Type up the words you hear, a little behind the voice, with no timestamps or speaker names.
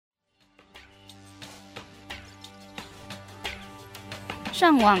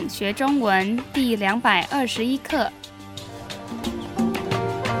上网学中文第221课。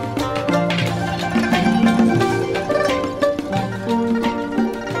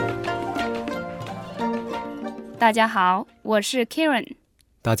大家好，我是 Karen。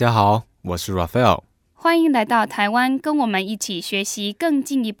大家好，我是 Raphael。欢迎来到台湾，跟我们一起学习更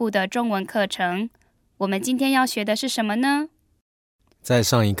进一步的中文课程。我们今天要学的是什么呢？在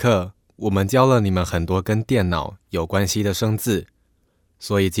上一课，我们教了你们很多跟电脑有关系的生字，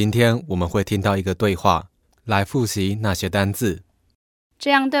所以今天我们会听到一个对话，来复习那些单字。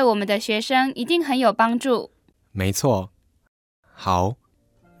这样对我们的学生一定很有帮助。没错。好，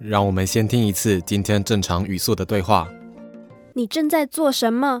让我们先听一次今天正常语速的对话。你正在做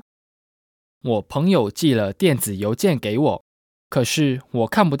什么？我朋友寄了电子邮件给我，可是我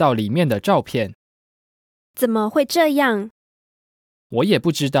看不到里面的照片。怎么会这样？我也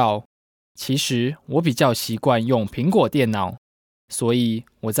不知道。其实我比较习惯用苹果电脑，所以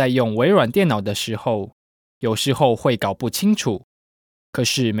我在用微软电脑的时候，有时候会搞不清楚。可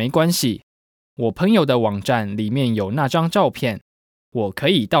是没关系，我朋友的网站里面有那张照片，我可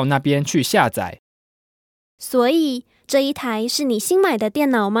以到那边去下载。所以这一台是你新买的电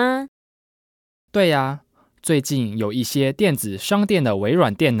脑吗？对呀，最近有一些电子商店的微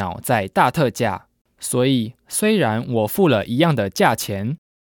软电脑在大特价，所以虽然我付了一样的价钱，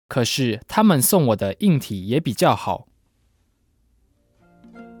可是他们送我的硬体也比较好。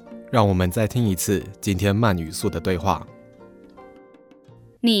让我们再听一次今天慢语速的对话。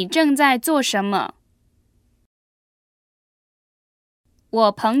你正在做什么？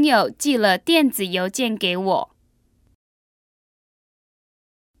我朋友寄了电子邮件给我，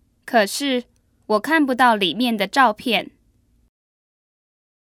可是我看不到里面的照片。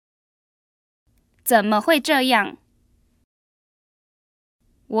怎么会这样？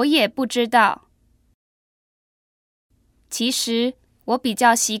我也不知道。其实我比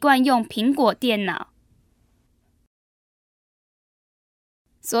较习惯用苹果电脑，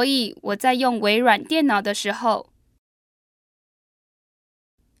所以我在用微软电脑的时候，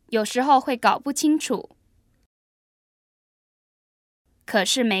有时候会搞不清楚。可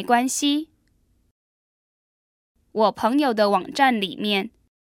是没关系，我朋友的网站里面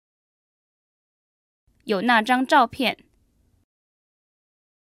有那张照片，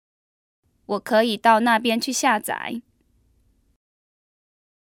我可以到那边去下载。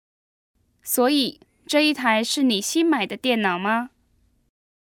所以这一台是你新买的电脑吗？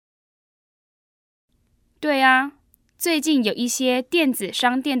对啊，最近有一些电子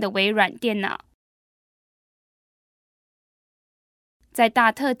商店的微软电脑在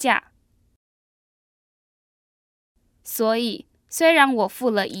大特价，所以虽然我付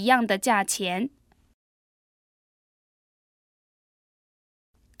了一样的价钱，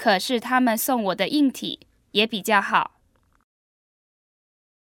可是他们送我的硬体也比较好。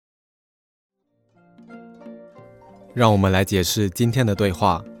让我们来解释今天的对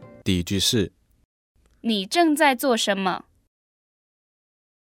话。第一句是：你正在做什么？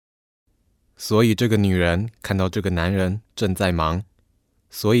所以这个女人看到这个男人正在忙，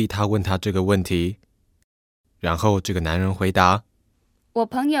所以她问他这个问题。然后这个男人回答：我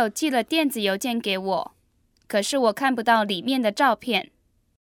朋友寄了电子邮件给我，可是我看不到里面的照片。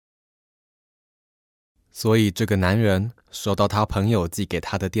所以这个男人收到他朋友寄给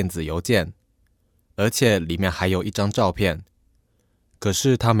他的电子邮件，而且里面还有一张照片，可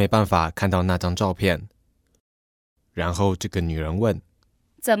是他没办法看到那张照片。然后这个女人问：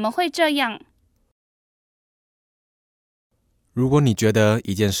怎么会这样？如果你觉得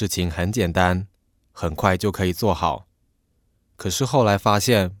一件事情很简单，很快就可以做好，可是后来发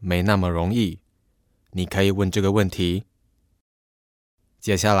现没那么容易，你可以问这个问题。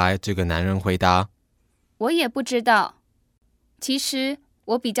接下来这个男人回答：我也不知道。其实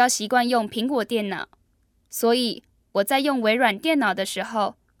我比较习惯用苹果电脑，所以我在用微软电脑的时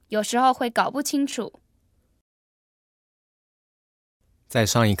候，有时候会搞不清楚。在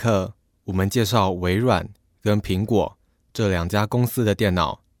上一课，我们介绍微软跟苹果这两家公司的电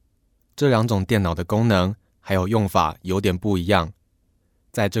脑，这两种电脑的功能还有用法有点不一样。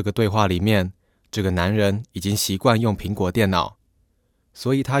在这个对话里面，这个男人已经习惯用苹果电脑，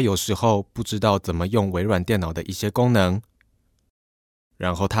所以他有时候不知道怎么用微软电脑的一些功能。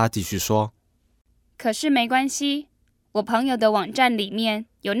然后他继续说：可是没关系，我朋友的网站里面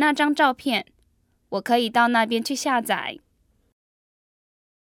有那张照片，我可以到那边去下载。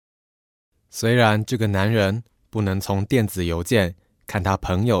虽然这个男人不能从电子邮件看他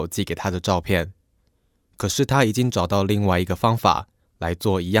朋友寄给他的照片，可是他已经找到另外一个方法来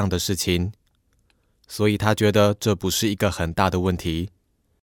做一样的事情，所以他觉得这不是一个很大的问题。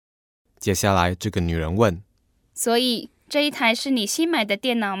接下来这个女人问：所以这一台是你新买的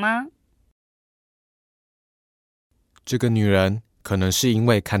电脑吗？这个女人可能是因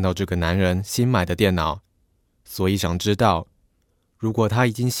为看到这个男人新买的电脑，所以想知道，如果他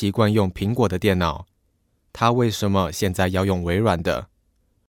已经习惯用苹果的电脑，他为什么现在要用微软的？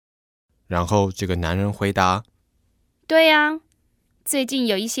然后这个男人回答：对呀，最近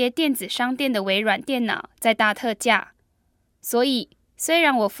有一些电子商店的微软电脑在大特价，所以虽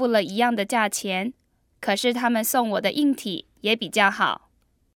然我付了一样的价钱，可是他们送我的硬体也比较好。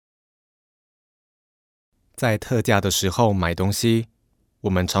在特价的时候买东西，我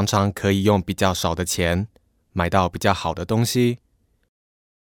们常常可以用比较少的钱买到比较好的东西。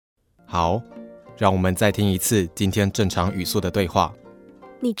好，让我们再听一次今天正常语速的对话。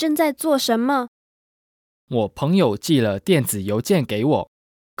你正在做什么？我朋友寄了电子邮件给我，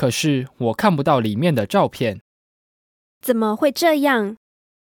可是我看不到里面的照片。怎么会这样？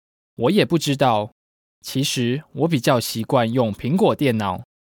我也不知道。其实我比较习惯用苹果电脑，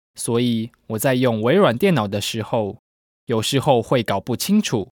所以我在用微软电脑的时候，有时候会搞不清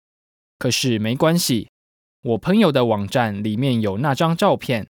楚。可是没关系，我朋友的网站里面有那张照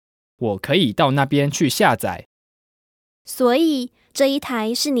片，我可以到那边去下载。所以这一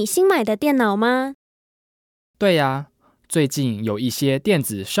台是你新买的电脑吗？对呀，最近有一些电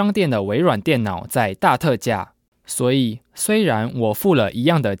子商店的微软电脑在大特价，所以虽然我付了一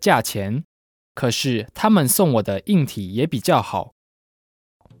样的价钱，可是他们送我的硬体也比较好。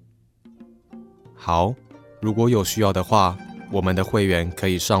好，如果有需要的话，我们的会员可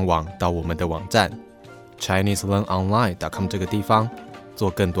以上网到我们的网站 ChineseLearnOnline.com 这个地方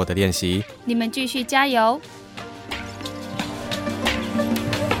做更多的练习。你们继续加油！